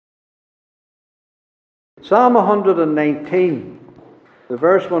Psalm 119, the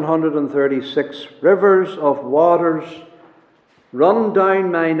verse 136, rivers of waters run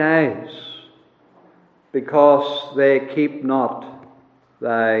down mine eyes, because they keep not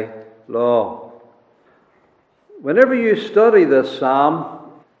thy law. Whenever you study this psalm,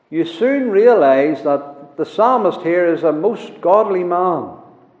 you soon realize that the psalmist here is a most godly man.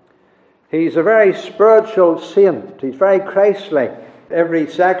 He's a very spiritual saint. He's very Christ-like.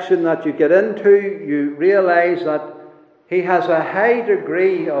 Every section that you get into, you realize that he has a high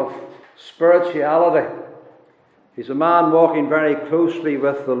degree of spirituality. He's a man walking very closely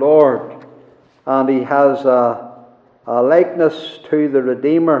with the Lord, and he has a likeness to the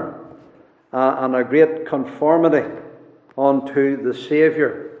Redeemer and a great conformity unto the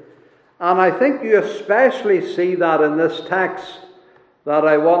Saviour. And I think you especially see that in this text that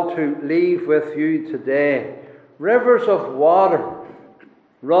I want to leave with you today. Rivers of water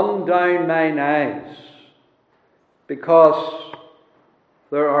run down mine eyes, because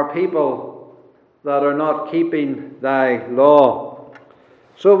there are people that are not keeping thy law.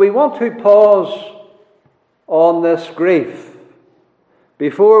 So we want to pause on this grief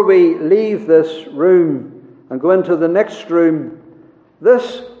before we leave this room and go into the next room.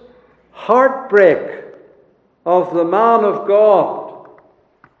 This heartbreak of the man of God,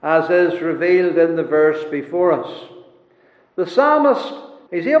 as is revealed in the verse before us. The psalmist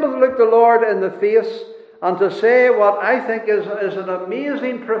is able to look the Lord in the face and to say what I think is an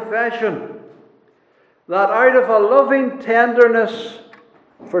amazing profession, that out of a loving tenderness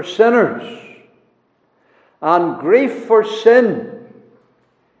for sinners and grief for sin,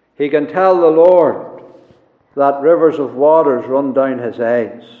 he can tell the Lord that rivers of waters run down his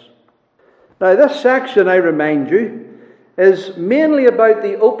eyes. Now, this section, I remind you, is mainly about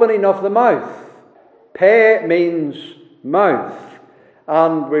the opening of the mouth. Pe means mouth.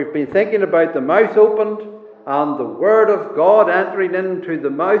 And we've been thinking about the mouth opened and the Word of God entering into the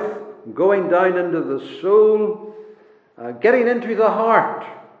mouth, going down into the soul, getting into the heart.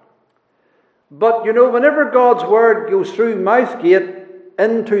 But you know, whenever God's Word goes through mouth gate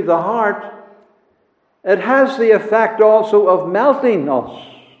into the heart, it has the effect also of melting us.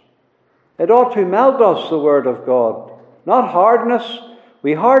 It ought to melt us, the Word of God. Not harden us.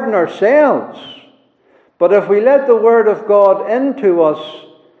 We harden ourselves. But if we let the Word of God into us,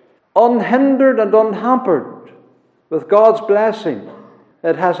 unhindered and unhampered, with God's blessing,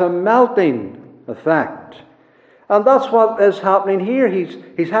 it has a melting effect. And that's what is happening here.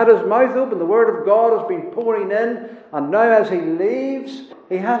 He's had his mouth open, the Word of God has been pouring in, and now as he leaves,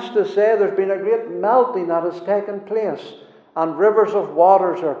 he has to say there's been a great melting that has taken place, and rivers of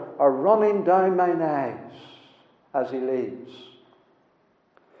waters are running down mine eyes as he leaves.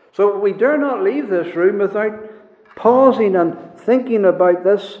 So we dare not leave this room without pausing and thinking about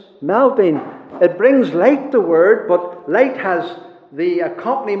this melting. It brings light, the Word, but light has the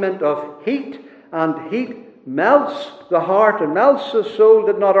accompaniment of heat, and heat melts the heart and melts the soul.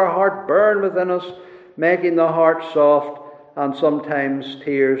 Did not our heart burn within us, making the heart soft, and sometimes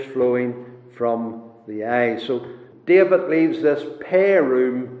tears flowing from the eyes? So David leaves this prayer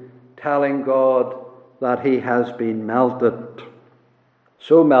room telling God that he has been melted.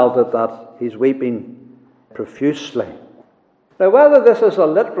 So melted that he's weeping profusely. Now, whether this is a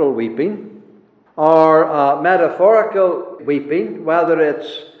literal weeping or a metaphorical weeping, whether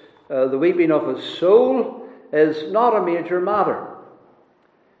it's the weeping of his soul, is not a major matter.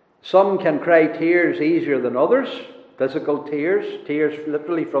 Some can cry tears easier than others, physical tears, tears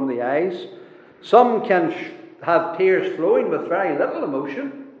literally from the eyes. Some can have tears flowing with very little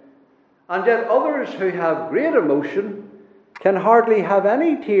emotion, and yet others who have great emotion can hardly have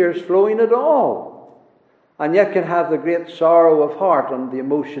any tears flowing at all, and yet can have the great sorrow of heart and the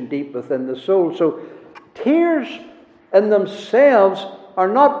emotion deep within the soul. So tears in themselves are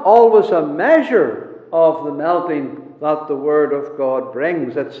not always a measure of the melting that the Word of God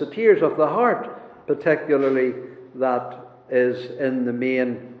brings. It's the tears of the heart, particularly, that is in the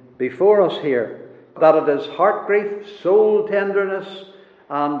main before us here. That it is heart grief, soul tenderness,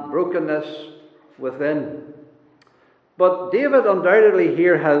 and brokenness within. But David undoubtedly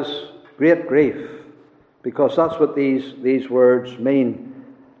here has great grief, because that's what these words mean.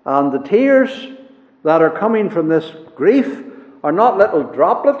 And the tears that are coming from this grief are not little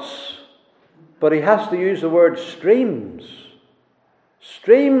droplets, but he has to use the word streams.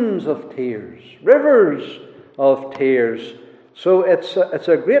 Streams of tears, rivers of tears. So it's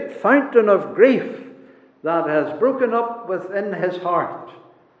a great fountain of grief that has broken up within his heart.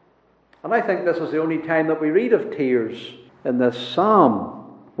 And I think this is the only time that we read of tears in this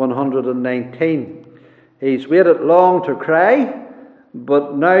Psalm 119. He's waited long to cry,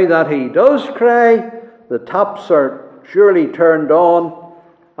 but now that he does cry, The taps are surely turned on,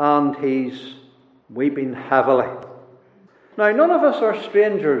 and he's weeping heavily. Now, none of us are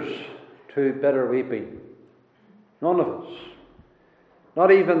strangers to bitter weeping. None of us.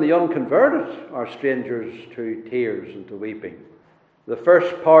 Not even the unconverted are strangers to tears and to weeping. The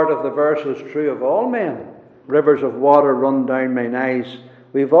first part of the verse is true of all men. Rivers of water run down mine eyes.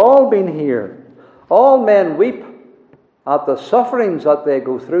 We've all been here. All men weep at the sufferings that they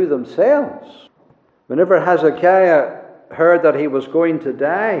go through themselves. Whenever Hezekiah heard that he was going to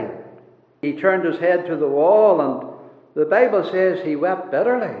die, he turned his head to the wall, and the Bible says he wept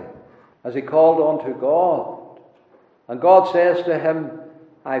bitterly as he called on to God. And God says to him,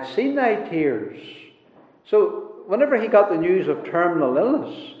 I've seen thy tears. So whenever he got the news of terminal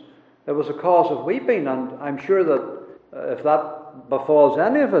illness, it was a cause of weeping, and I'm sure that if that befalls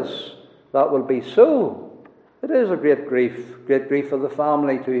any of us, that will be so. It is a great grief for the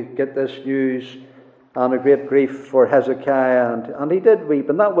family to get this news, and a great grief for Hezekiah, and he did weep,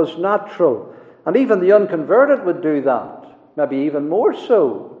 and that was natural. And even the unconverted would do that, maybe even more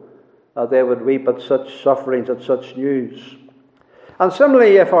so. They would weep at such sufferings, at such news. And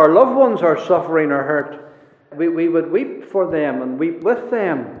similarly, if our loved ones are suffering or hurt, we would weep for them and weep with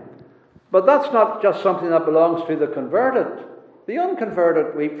them. But that's not just something that belongs to the converted. The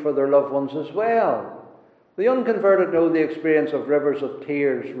unconverted weep for their loved ones as well. The unconverted know the experience of rivers of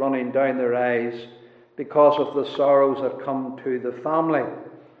tears running down their eyes because of the sorrows that come to the family.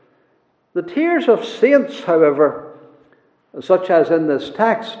 The tears of saints, however, such as in this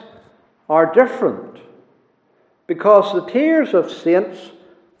text, are different. Because the tears of saints,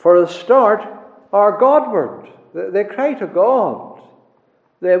 for a start, are Godward. They cry to God.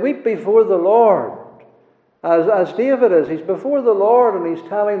 They weep before the Lord. As David is, he's before the Lord and he's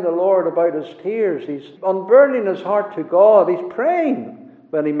telling the Lord about his tears. He's unburdening his heart to God. He's praying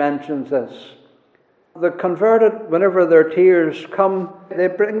when he mentions this. The converted, whenever their tears come, they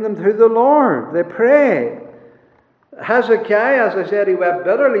bring them to the Lord. They pray. Hezekiah, as I said, he wept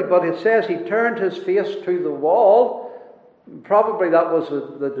bitterly, but it says he turned his face to the wall. Probably that was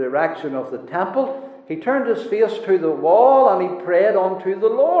the direction of the temple. He turned his face to the wall and he prayed unto the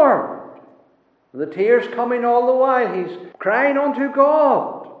Lord. The tears coming all the while, he's crying unto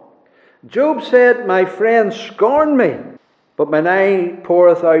God. Job said, my friends scorn me, but mine eye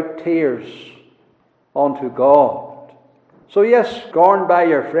poureth out tears unto God. So yes, scorned by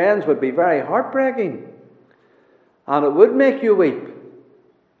your friends would be very heartbreaking. And it would make you weep,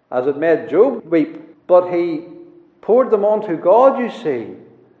 as it made Job weep. But he poured them onto God, you see,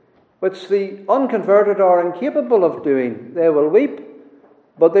 which the unconverted are incapable of doing. They will weep,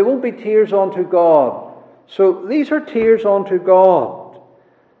 but they won't be tears unto God. So these are tears unto God.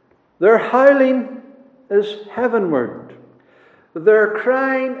 Their howling is heavenward. Their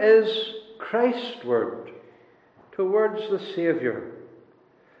crying is Christward, towards the Saviour.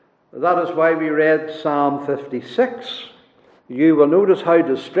 That is why we read Psalm 56. You will notice how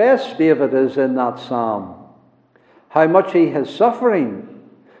distressed David is in that psalm. How much he is suffering,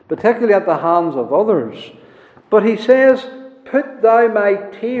 particularly at the hands of others. But he says, put thou my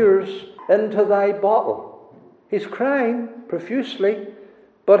tears into thy bottle. He's crying profusely,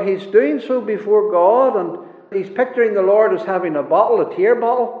 but he's doing so before God, and he's picturing the Lord as having a bottle, a tear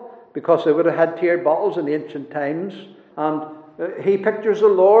bottle, because they would have had tear bottles in ancient times. And he pictures the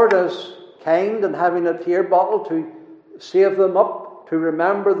Lord as kind and having a tear bottle to save them up, to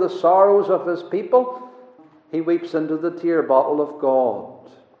remember the sorrows of his people. He weeps into the tear bottle of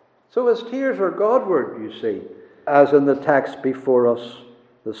God. So his tears are Godward, you see, as in the text before us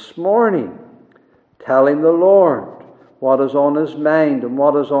this morning, telling the Lord what is on his mind and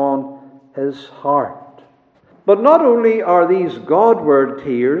what is on his heart. But not only are these Godward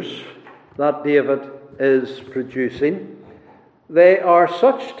tears that David is producing, they are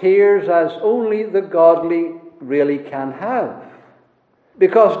such tears as only the godly really can have.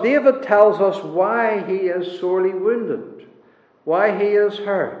 Because David tells us why he is sorely wounded, why he is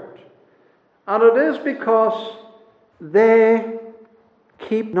hurt. And it is because they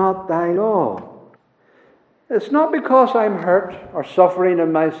keep not thy law. It's not because I'm hurt or suffering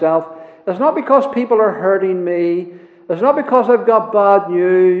in myself. It's not because people are hurting me. It's not because I've got bad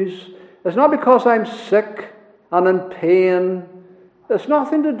news. It's not because I'm sick and in pain. It's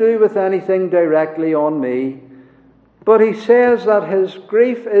nothing to do with anything directly on me. But he says that his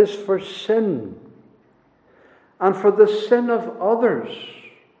grief is for sin and for the sin of others.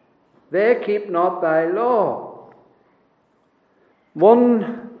 They keep not thy law.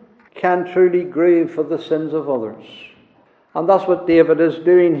 One can truly grieve for the sins of others. And that's what David is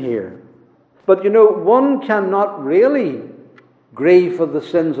doing here. But one cannot really grieve for the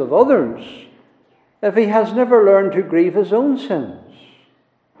sins of others if he has never learned to grieve his own sins?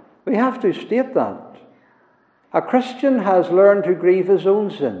 We have to state that. A Christian has learned to grieve his own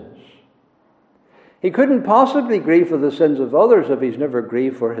sins. He couldn't possibly grieve for the sins of others if he's never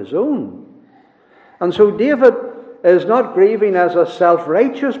grieved for his own. And so David is not grieving as a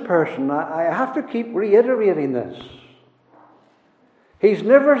self-righteous person. I have to keep reiterating this. He's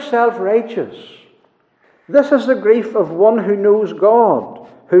never self-righteous. This is the grief of one who knows God,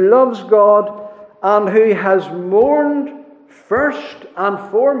 who loves God, and who has mourned first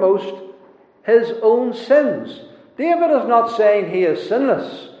and foremost his own sins. David is not saying he is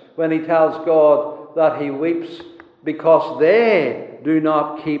sinless when he tells God that he weeps because they do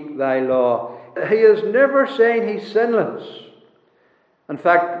not keep thy law. He is never saying he's sinless. In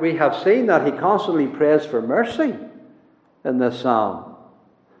fact, we have seen that he constantly prays for mercy in this psalm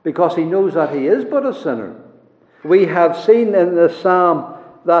because he knows that he is but a sinner. We have seen in this psalm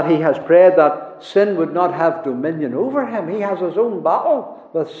that he has prayed that sin would not have dominion over him. He has his own battle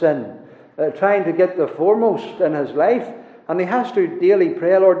with sin, trying to get the foremost in his life. And he has to daily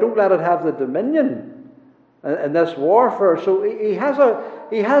pray, Lord, don't let it have the dominion in this warfare. So he has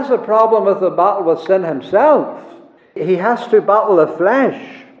a problem with the battle with sin himself. He has to battle the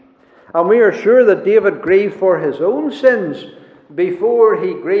flesh. And we are sure that David grieved for his own sins before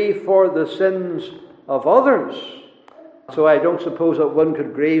he grieved for the sins of others. So I don't suppose that one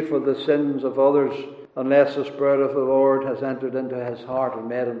could grieve for the sins of others unless the Spirit of the Lord has entered into his heart and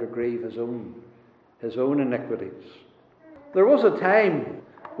made him to grieve his own iniquities. There was a time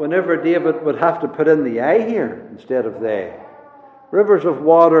whenever David would have to put in the I here instead of they. Rivers of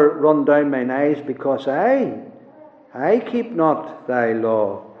water run down mine eyes because I keep not thy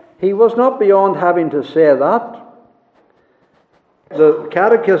law. He was not beyond having to say that. The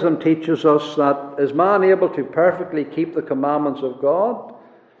Catechism teaches us that is man able to perfectly keep the commandments of God?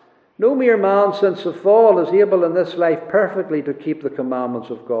 No mere man since the fall is able in this life perfectly to keep the commandments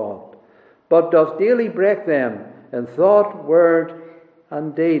of God, but doth daily break them in thought, word,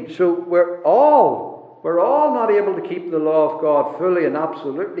 and deed. So we're all not able to keep the law of God fully and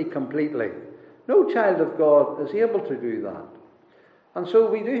absolutely, completely. No child of God is able to do that. And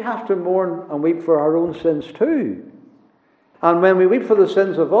so we do have to mourn and weep for our own sins too. And when we weep for the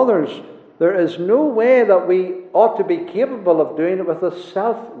sins of others, there is no way that we ought to be capable of doing it with a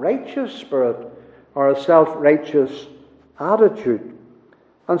self-righteous spirit or a self-righteous attitude.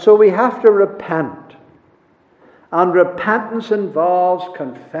 And so we have to repent. And repentance involves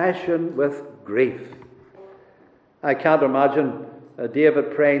confession with grief. I can't imagine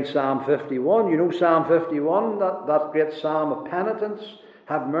David praying Psalm 51. You know Psalm 51, that great psalm of penitence.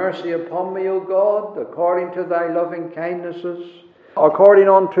 Have mercy upon me, O God, according to thy loving kindnesses. According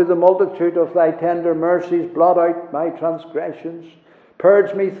unto the multitude of thy tender mercies, blot out my transgressions.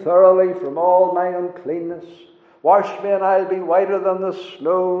 Purge me thoroughly from all mine uncleanness. Wash me, and I'll be whiter than the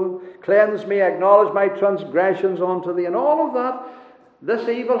snow. Cleanse me, acknowledge my transgressions unto thee. And all of that, this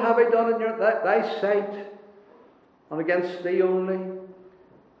evil have I done in thy sight, and against thee only.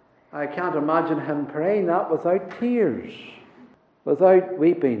 I can't imagine him praying that without tears, without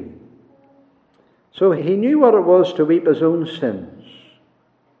weeping. So he knew what it was to weep his own sins.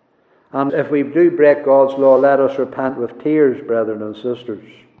 And if we do break God's law, let us repent with tears, brethren and sisters.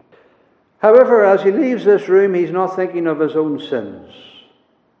 However, as he leaves this room, he's not thinking of his own sins.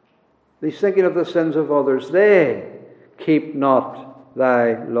 He's thinking of the sins of others. They keep not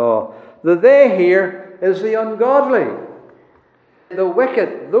thy law. The they here is the ungodly, the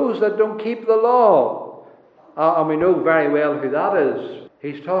wicked, those that don't keep the law. And we know very well who that is.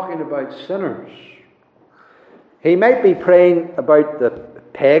 He's talking about sinners. He might be praying about the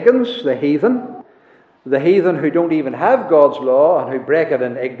pagans, the heathen who don't even have God's law and who break it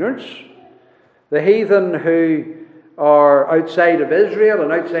in ignorance, the heathen who are outside of Israel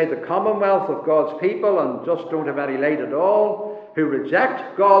and outside the commonwealth of God's people and just don't have any light at all, who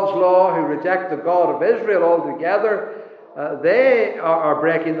reject God's law, who reject the God of Israel altogether. They are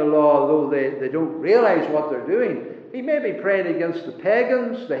breaking the law, although they don't realize what they're doing. He may be praying against the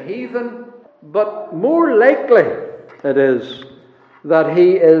pagans, the heathen, but more likely it is that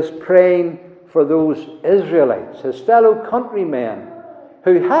he is praying for those Israelites, his fellow countrymen,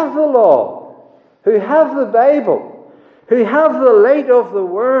 who have the law, who have the Bible, who have the light of the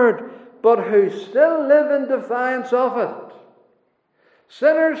Word, but who still live in defiance of it.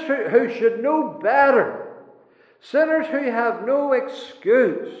 Sinners who should know better. Sinners who have no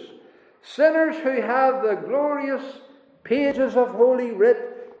excuse. Sinners who have the glorious pages of Holy Writ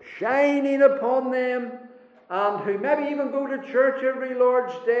shining upon them, and who maybe even go to church every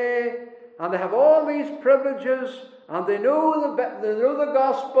Lord's Day, and they have all these privileges, and they know the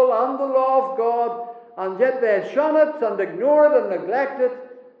gospel and the law of God, and yet they shun it and ignore it and neglect it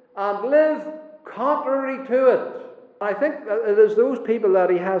and live contrary to it. I think it is those people that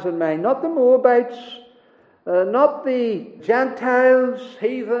he has in mind, not the Moabites, not the Gentiles,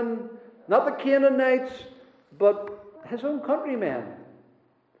 heathen, not the Canaanites, but his own countrymen,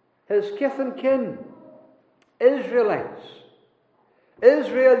 his kith and kin, Israelites.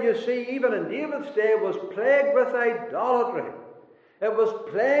 Israel, you see, even in David's day, was plagued with idolatry. It was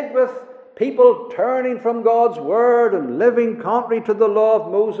plagued with people turning from God's word and living contrary to the law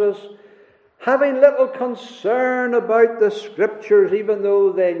of Moses, having little concern about the Scriptures, even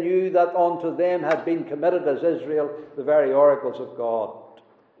though they knew that unto them had been committed as Israel the very oracles of God.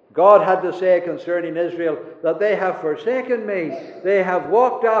 God had to say concerning Israel that they have forsaken me. They have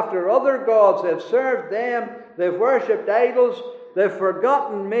walked after other gods. They've served them. They've worshipped idols. They've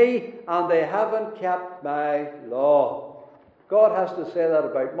forgotten me, and they haven't kept my law. God has to say that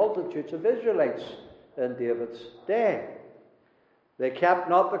about multitudes of Israelites in David's day. They kept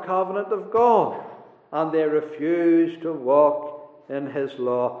not the covenant of God, and they refused to walk in his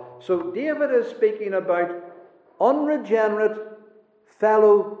law. So David is speaking about unregenerate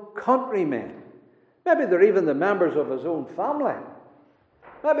fellow countrymen. Maybe they're even the members of his own family.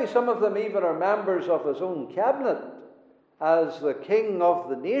 Maybe some of them even are members of his own cabinet as the king of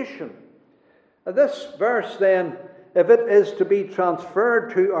the nation. And this verse then, if it is to be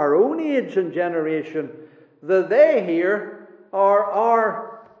transferred to our own age and generation, the they here are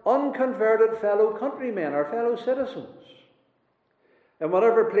our unconverted fellow countrymen, our fellow citizens, in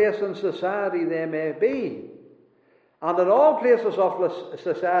whatever place in society they may be. And in all places of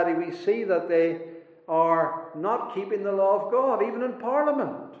society we see that they are not keeping the law of God, even in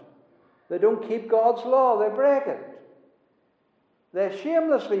Parliament. They don't keep God's law, they break it. They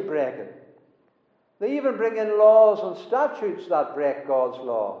shamelessly break it. They even bring in laws and statutes that break God's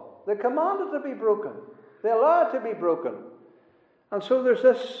law. They command it to be broken. They allow it to be broken. And so there's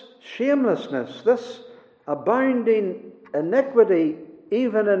this shamelessness, this abounding iniquity,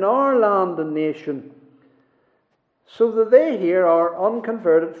 even in our land and nation, so that they here are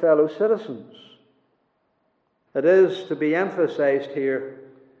unconverted fellow citizens. It is to be emphasized here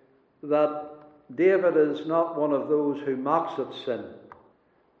that David is not one of those who mocks at sin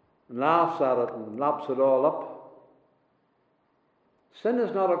and laughs at it and laps it all up. Sin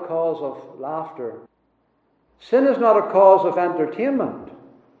is not a cause of laughter. Sin is not a cause of entertainment,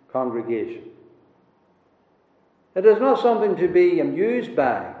 congregation. It is not something to be amused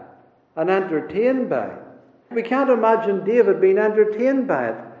by and entertained by. We can't imagine David being entertained by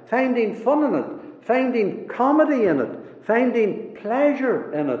it, finding fun in it, finding comedy in it, finding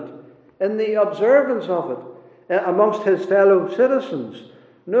pleasure in it, in the observance of it amongst his fellow citizens.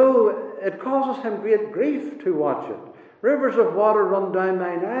 No, it causes him great grief to watch it. Rivers of water run down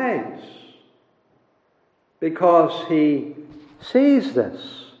mine eyes, because he sees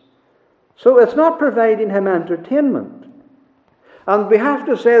this. So it's not providing him entertainment. And we have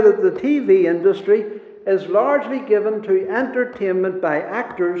to say that the TV industry is largely given to entertainment by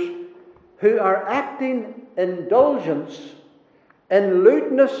actors who are acting indulgence in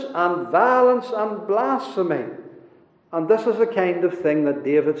lewdness and violence and blasphemy. And this is the kind of thing that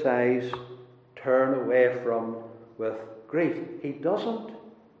David's eyes turn away from with grief. He doesn't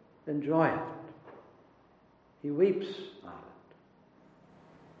enjoy it. He weeps at it.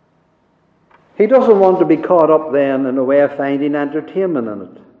 He doesn't want to be caught up then in a way of finding entertainment in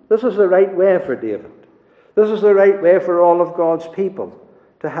it. This is the right way for David. This is the right way for all of God's people,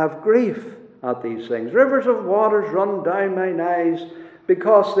 to have grief at these things. Rivers of waters run down mine eyes,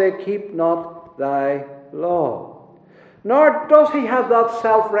 because they keep not thy law. Nor does he have that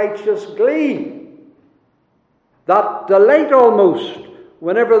self-righteous glee, that delight almost,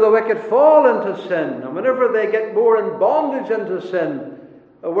 whenever the wicked fall into sin, and whenever they get more in bondage into sin,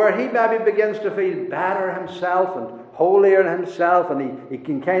 where he maybe begins to feel better himself and holier in himself, and he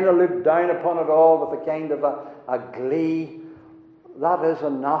can kind of look down upon it all with a kind of a glee. That is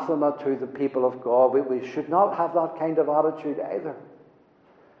anathema to the people of God. We should not have that kind of attitude either.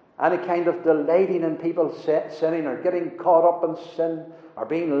 Any kind of delighting in people sinning, or getting caught up in sin, or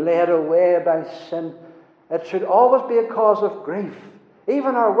being led away by sin, it should always be a cause of grief.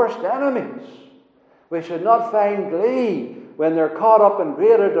 Even our worst enemies, we should not find glee when they're caught up in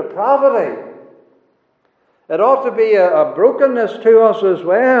greater depravity. It ought to be a brokenness to us as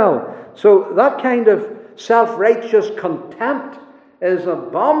well. So that kind of self-righteous contempt is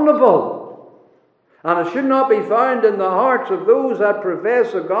abominable. And it should not be found in the hearts of those that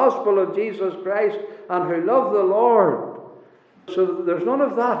profess the gospel of Jesus Christ and who love the Lord. So there's none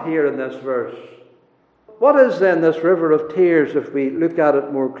of that here in this verse. What is then this river of tears if we look at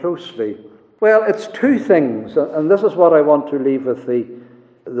it more closely? Well, it's two things, and this is what I want to leave with thee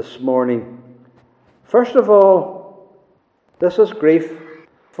this morning. First of all, this is grief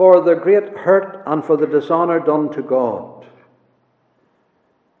for the great hurt and for the dishonour done to God.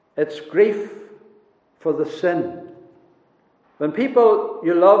 It's grief for the sin. When people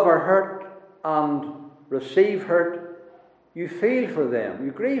you love are hurt and receive hurt, you feel for them,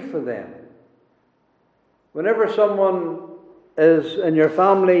 you grieve for them. Whenever someone is in your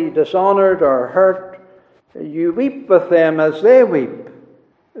family dishonoured or hurt, you weep with them as they weep,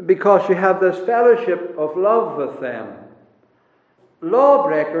 because you have this fellowship of love with them.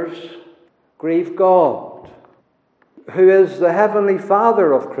 Lawbreakers grieve God, who is the Heavenly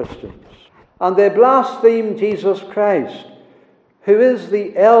Father of Christians, and they blaspheme Jesus Christ, who is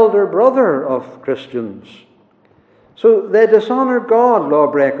the elder brother of Christians. So they dishonour God,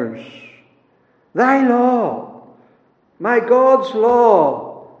 lawbreakers. Thy law, my God's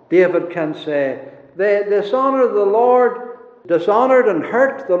law, David can say. They dishonour the Lord, dishonoured and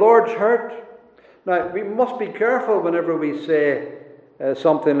hurt, the Lord's hurt. Now, we must be careful whenever we say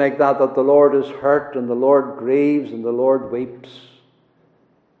something like that the Lord is hurt and the Lord grieves and the Lord weeps.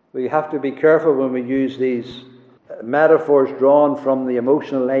 We have to be careful when we use these metaphors drawn from the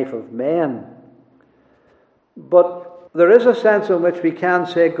emotional life of men. But there is a sense in which we can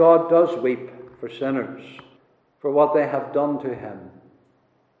say God does weep for sinners, for what they have done to him.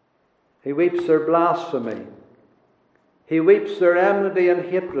 He weeps their blasphemy. He weeps their enmity and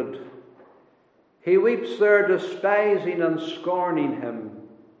hatred. He weeps their despising and scorning him.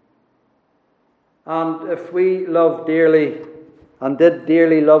 And if we love dearly and did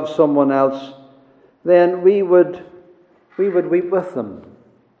dearly love someone else, then we would weep with them.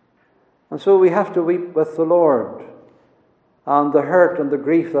 And so we have to weep with the Lord, and the hurt and the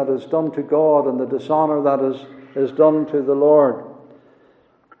grief that is done to God and the dishonour that is done to the Lord.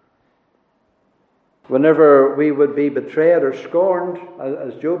 Whenever we would be betrayed or scorned,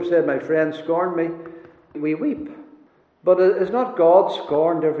 as Job said, my friend scorned me, we weep. But is not God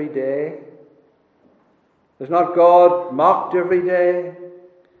scorned every day? Is not God mocked every day?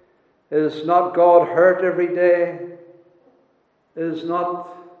 Is not God hurt every day? Is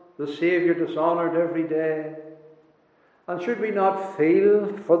not the Saviour dishonoured every day? And should we not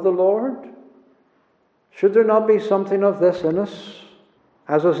feel for the Lord? Should there not be something of this in us,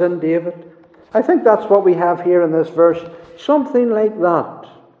 as is in David? I think that's what we have here in this verse. Something like that.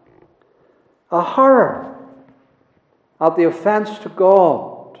 A horror at the offence to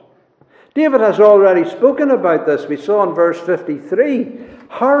God. David has already spoken about this. We saw in verse 53,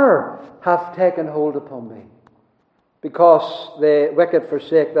 horror hath taken hold upon me, because the wicked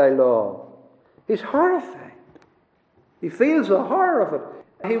forsake thy law. He's horrified. He feels the horror of it.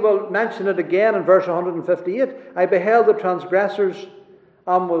 He will mention it again in verse 158. I beheld the transgressors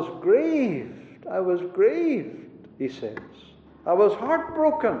and was grieved. I was grieved, he says. I was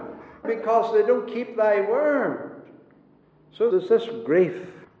heartbroken because they don't keep thy word. So there's this grief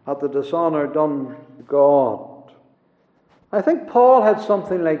at the dishonour done to God. I think Paul had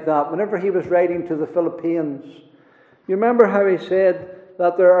something like that whenever he was writing to the Philippians. You remember how he said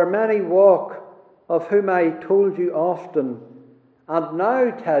that there are many walk, of whom I told you often, and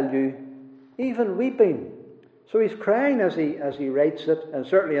now tell you, even weeping. So he's crying as he writes it, and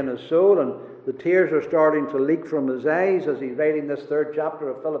certainly in his soul, and the tears are starting to leak from his eyes as he's writing this third chapter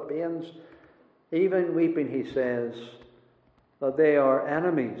of Philippians. Even weeping, he says, that they are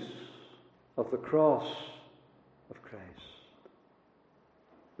enemies of the cross of Christ.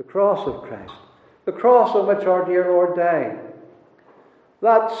 The cross of Christ. The cross on which our dear Lord died.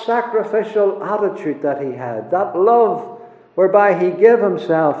 That sacrificial attitude that he had. That love whereby he gave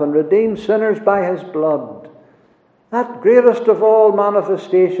himself and redeemed sinners by his blood. That greatest of all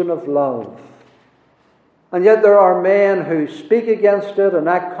manifestation of love. And yet there are men who speak against it and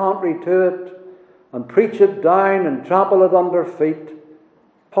act contrary to it and preach it down and trample it under feet.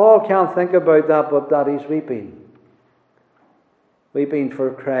 Paul can't think about that, but that he's weeping. Weeping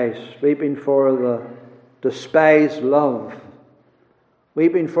for Christ. Weeping for the despised love.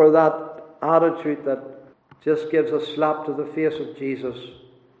 Weeping for that attitude that just gives a slap to the face of Jesus.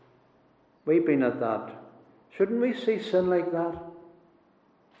 Weeping at that. Shouldn't we see sin like that?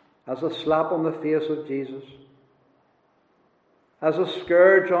 As a slap on the face of Jesus? As a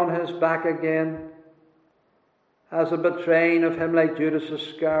scourge on his back again? As a betraying of him like Judas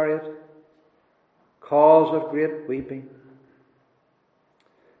Iscariot? Cause of great weeping.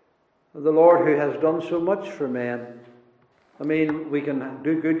 The Lord who has done so much for men. I mean, we can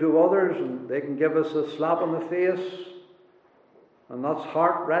do good to others and they can give us a slap on the face, and that's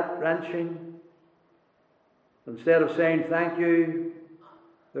heart-wrenching. Instead of saying thank you,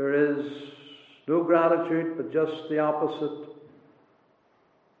 there is No gratitude, but just the opposite.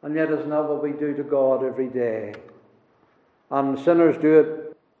 And yet it's not what we do to God every day. And sinners do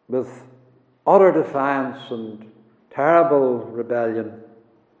it with utter defiance and terrible rebellion.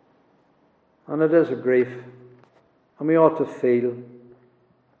 And it is a grief. And we ought to feel.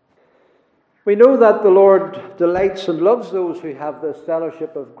 We know that the Lord delights and loves those who have this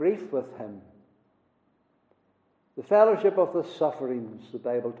fellowship of grief with Him. The fellowship of the sufferings the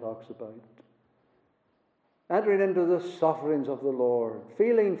Bible talks about. Entering into the sufferings of the Lord,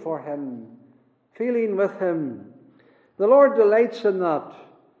 feeling for Him, feeling with Him. The Lord delights in that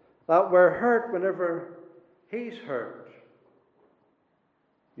we're hurt whenever He's hurt.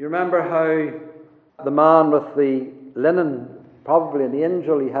 You remember how the man with the linen, probably an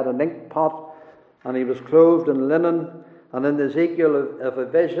angel, he had an ink pot, and he was clothed in linen. And in Ezekiel, of a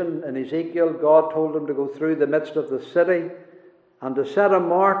vision, in Ezekiel, God told him to go through the midst of the city and to set a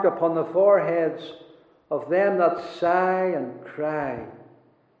mark upon the foreheads of them that sigh and cry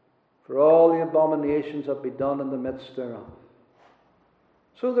for all the abominations that be done in the midst thereof.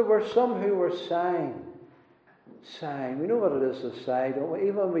 So there were some who were sighing. We know what it is to sigh, don't we?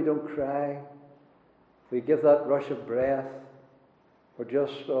 Even when we don't cry, we give that rush of breath. We're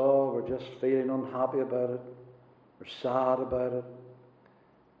just feeling unhappy about it. We're sad about it.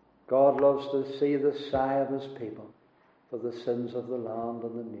 God loves to see the sigh of His people for the sins of the land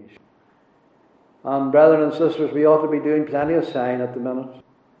and the nation. And brethren and sisters, we ought to be doing plenty of sighing at the minute.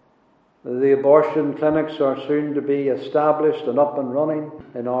 The abortion clinics are soon to be established and up and running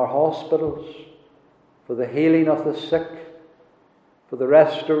in our hospitals for the healing of the sick, for the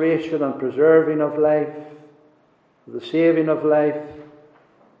restoration and preserving of life, for the saving of life.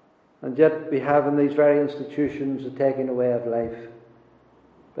 And yet we have in these very institutions the taking away of life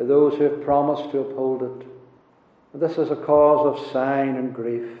by those who have promised to uphold it. And this is a cause of sighing and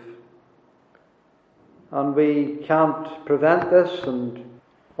grief. And we can't prevent this, and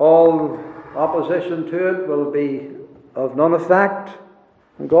all opposition to it will be of none effect.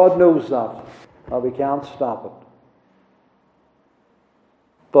 And God knows that. And we can't stop it.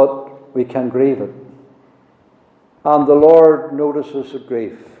 But we can grieve it. And the Lord notices the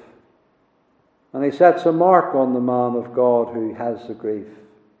grief. And He sets a mark on the man of God who has the grief.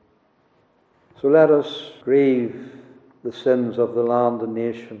 So let us grieve the sins of the land and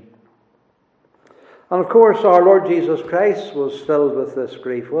nation. And of course, our Lord Jesus Christ was filled with this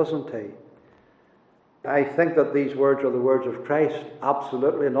grief, wasn't He? I think that these words are the words of Christ,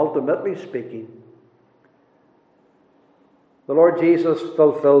 absolutely and ultimately speaking. The Lord Jesus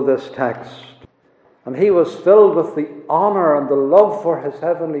fulfilled this text. And He was filled with the honor and the love for His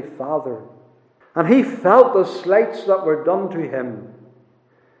Heavenly Father. And He felt the slights that were done to Him.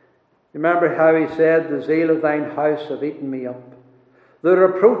 Remember how He said, "The zeal of thine house have eaten me up. The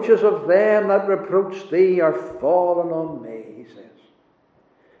reproaches of them that reproach thee are fallen on me," He says.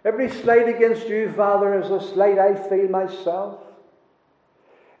 Every slight against you, Father, is a slight I feel myself.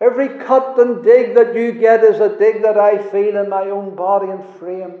 Every cut and dig that you get is a dig that I feel in my own body and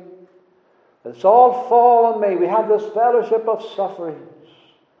frame. It's all fall on me. We have this fellowship of sufferings.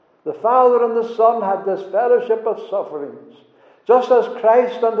 The Father and the Son had this fellowship of sufferings. Just as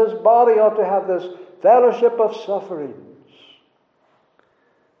Christ and His body ought to have this fellowship of sufferings.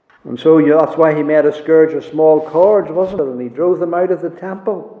 And so that's why He made a scourge of small cords, wasn't it? And He drove them out of the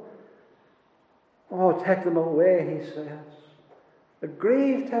temple. Oh, take them away, He says. It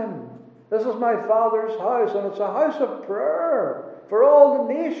grieved Him. This is my Father's house, and it's a house of prayer for all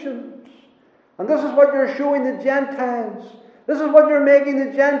the nations. And this is what you're showing the Gentiles. This is what you're making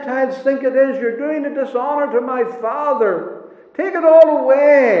the Gentiles think it is. You're doing a dishonor to my Father. Take it all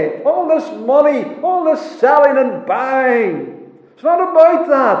away. All this money, all this selling and buying. It's not about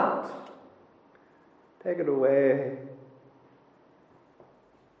that. Take it away.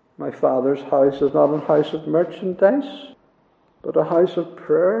 My Father's house is not a house of merchandise, but a house of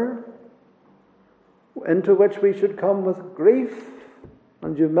prayer, into which we should come with grief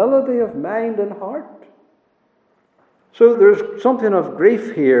and humility of mind and heart. So there's something of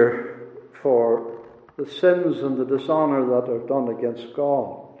grief here for the sins and the dishonor that are done against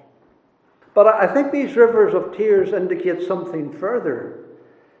God. But I think these rivers of tears indicate something further.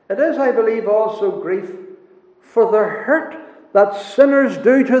 It is, I believe, also grief for the hurt that sinners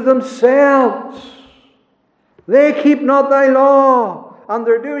do to themselves. They keep not thy law, and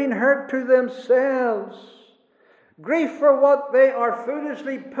they're doing hurt to themselves. Grief for what they are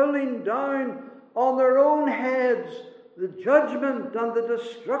foolishly pulling down on their own heads, the judgment and the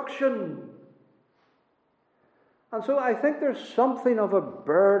destruction. And so I think there's something of a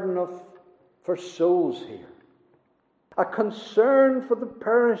burden for souls here. A concern for the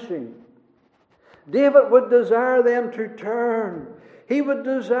perishing. David would desire them to turn. He would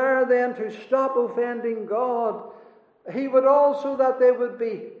desire them to stop offending God. He would also that they would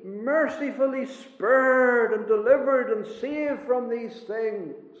be mercifully spurred and delivered and saved from these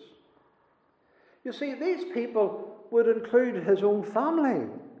things. You see, these people would include his own family.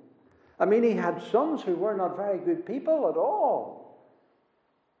 I mean, he had sons who were not very good people at all.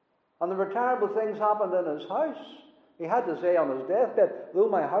 And there were terrible things happened in his house. He had to say on his deathbed, though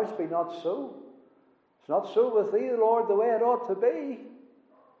my house be not so, it's not so with thee, Lord, the way it ought to be.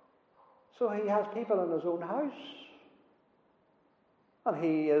 So he has people in his own house. And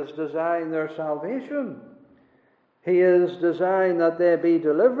he is desiring their salvation. He is desiring that they be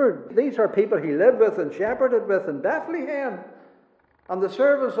delivered. These are people he lived with and shepherded with in Bethlehem. And the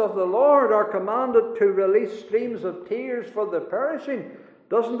servants of the Lord are commanded to release streams of tears for the perishing.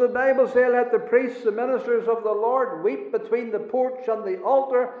 Doesn't the Bible say, let the priests, the ministers of the Lord, weep between the porch and the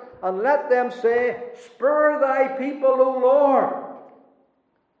altar, and let them say, spur thy people, O Lord.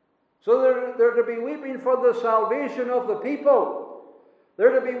 So they're to be weeping for the salvation of the people.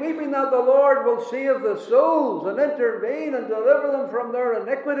 They're to be weeping that the Lord will save the souls and intervene and deliver them from their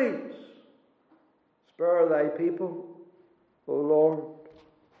iniquities. Spur thy people, O Lord.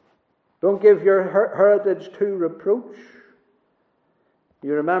 Don't give your heritage to reproach.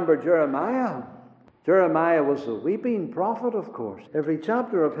 You remember Jeremiah. Jeremiah was the weeping prophet, of course. Every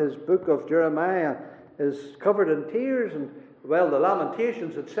chapter of his book of Jeremiah is covered in tears. And, well, the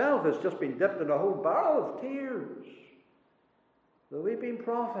Lamentations itself has just been dipped in a whole barrel of tears. The weeping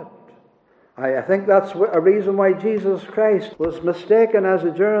prophet. I think that's a reason why Jesus Christ was mistaken as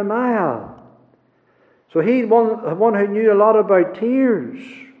a Jeremiah. So he one who knew a lot about tears.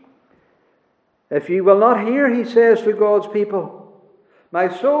 If you will not hear, he says to God's people, my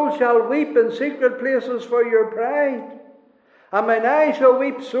soul shall weep in secret places for your pride, and mine eyes shall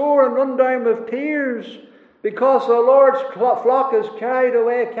weep sore and run down with tears, because the Lord's flock is carried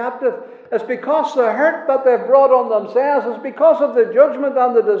away captive. It's because the hurt that they've brought on themselves. It's because of the judgment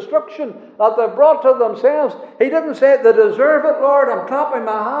and the destruction that they've brought to themselves. He didn't say, they deserve it, Lord. I'm clapping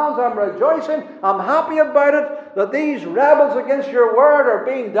my hands. I'm rejoicing. I'm happy about it, that these rebels against your word are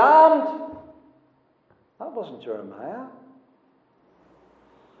being damned. That wasn't Jeremiah.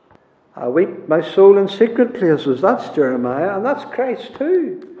 I weep my soul in secret places. That's Jeremiah, and that's Christ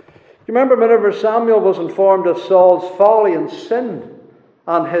too. You remember whenever Samuel was informed of Saul's folly and sin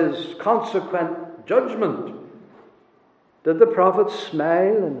and his consequent judgment, did the prophet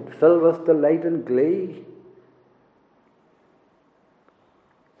smile and fill with delight and glee?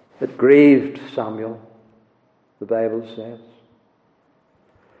 It grieved Samuel, the Bible says.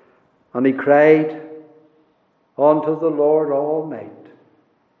 And he cried unto the Lord all night.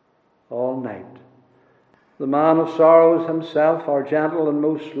 All night. The man of sorrows himself, our gentle and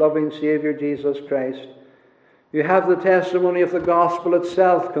most loving Saviour Jesus Christ. You have the testimony of the gospel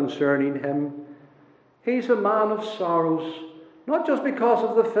itself concerning him. He's a man of sorrows, not just because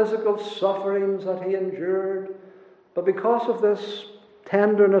of the physical sufferings that he endured, but because of this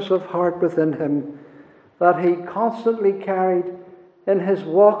tenderness of heart within him that he constantly carried in his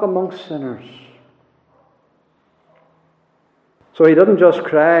walk amongst sinners. So he didn't just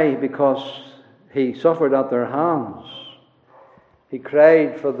cry because he suffered at their hands. He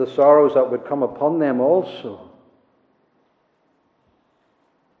cried for the sorrows that would come upon them also.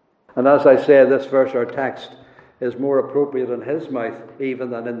 And as I say, this verse or text is more appropriate in his mouth even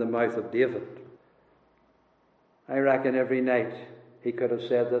than in the mouth of David. I reckon every night he could have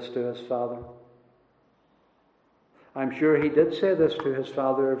said this to his father. I'm sure he did say this to his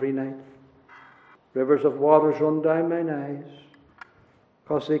father every night. Rivers of waters run down mine eyes,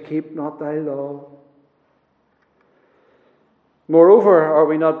 because they keep not thy law. Moreover, are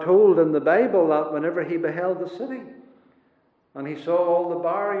we not told in the Bible that whenever he beheld the city, and he saw all the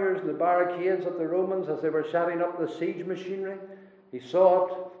barriers and the barricades of the Romans as they were setting up the siege machinery, he saw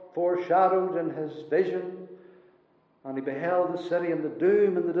it foreshadowed in his vision, and he beheld the city and the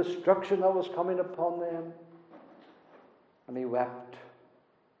doom and the destruction that was coming upon them, and he wept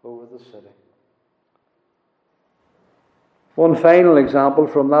over the city. One final example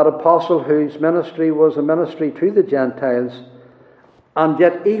from that apostle whose ministry was a ministry to the Gentiles, and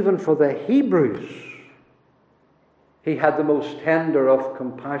yet even for the Hebrews, he had the most tender of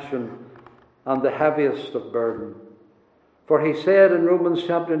compassion and the heaviest of burden. For he said in Romans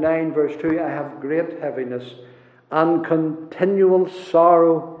chapter 9 verse 2, I have great heaviness and continual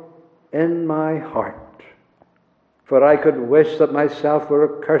sorrow in my heart. For I could wish that myself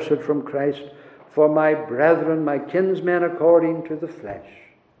were accursed from Christ for my brethren, my kinsmen according to the flesh.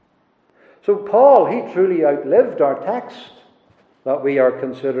 So Paul, he truly outlived our text that we are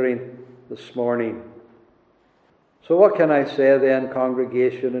considering this morning. So what can I say then,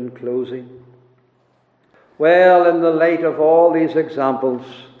 congregation, in closing? Well, in the light of all these examples,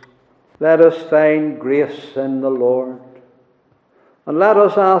 let us find grace in the Lord. And let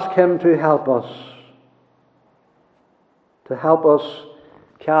us ask Him to help us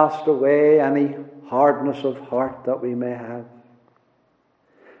cast away any hardness of heart that we may have,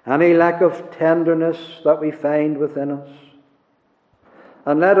 any lack of tenderness that we find within us.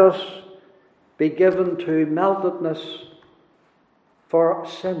 And let us be given to meltedness for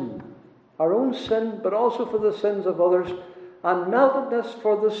sin, our own sin, but also for the sins of others, and meltedness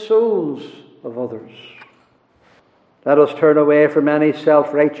for the souls of others. Let us turn away from any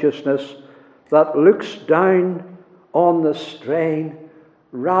self-righteousness that looks down on the straying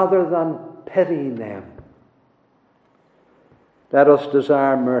rather than pitying them. Let us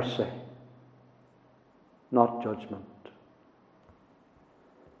desire mercy, not judgment.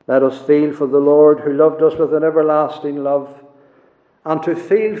 Let us feel for the Lord who loved us with an everlasting love, and to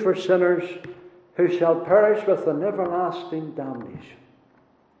feel for sinners who shall perish with an everlasting damnation.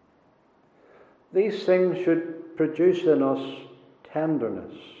 These things should produce in us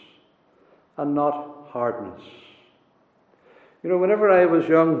tenderness and not hardness. You know, whenever I was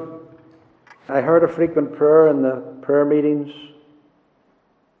young, I heard a frequent prayer in the prayer meetings.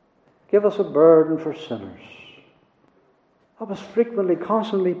 Give us a burden for sinners. That was frequently,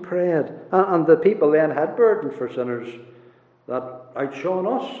 constantly prayed. And the people then had burden for sinners that outshone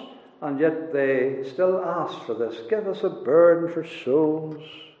us, and yet they still asked for this. Give us a burden for souls.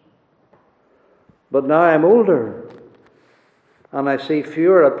 But now I'm older, and I see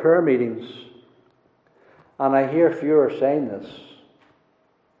fewer at prayer meetings, and I hear fewer saying this.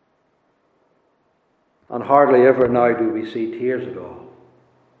 And hardly ever now do we see tears at all.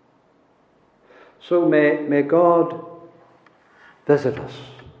 So may God visit us.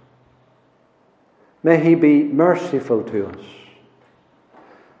 May He be merciful to us.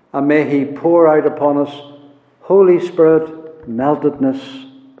 And may He pour out upon us Holy Spirit, meltedness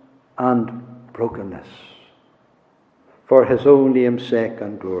and brokenness, for His own name's sake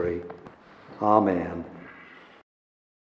and glory. Amen.